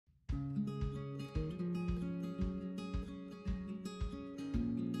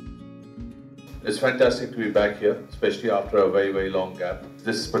It's fantastic to be back here, especially after a very, very long gap.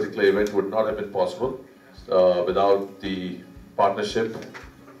 This particular event would not have been possible without the partnership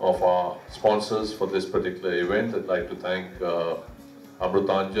of our sponsors for this particular event. I'd like to thank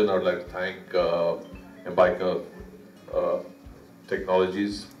Amrutanjan, I'd like to thank Impiger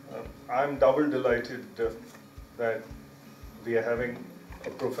Technologies. I'm double delighted that we are having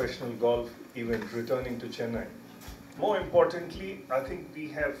a professional golf event returning to Chennai. More importantly, I think we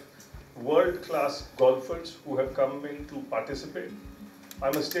have world-class golfers who have come in to participate. I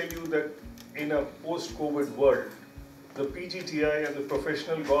must tell you that in a post-COVID world, the PGTI and the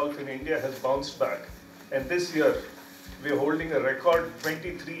professional golf in India has bounced back. And this year, we are holding a record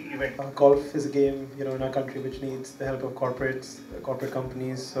 23 events. Golf is a game, in our country which needs the help of corporate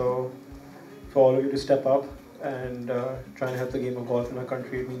companies. So for all of you to step up and try and help the game of golf in our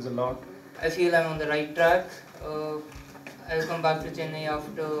country, it means a lot. I feel I'm on the right track. I'll come back to Chennai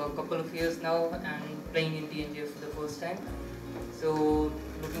after a couple of years now and playing in TNJ for the first time. So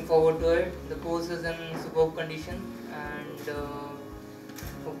looking forward to it. The course is in superb condition and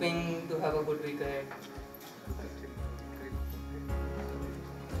hoping to have a good week ahead.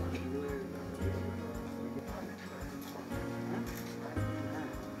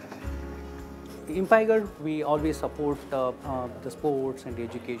 Impiger, we always support the sports and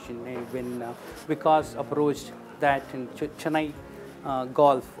education. And when Vikas approached that in Chennai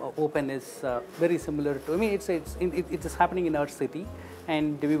Golf Open is very similar to, it is happening in our city,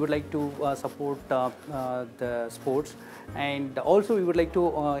 and we would like to support the sports, and also we would like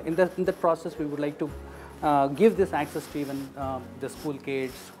to in the process we would like to give this access to even the school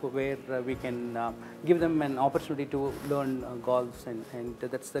kids where we can give them an opportunity to learn golf, and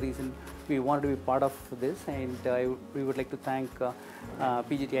that's the reason we wanted to be part of this, and we would like to thank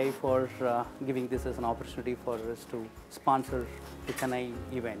PGTI for giving this as an opportunity for us to sponsor the Chennai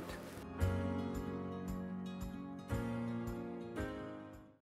event.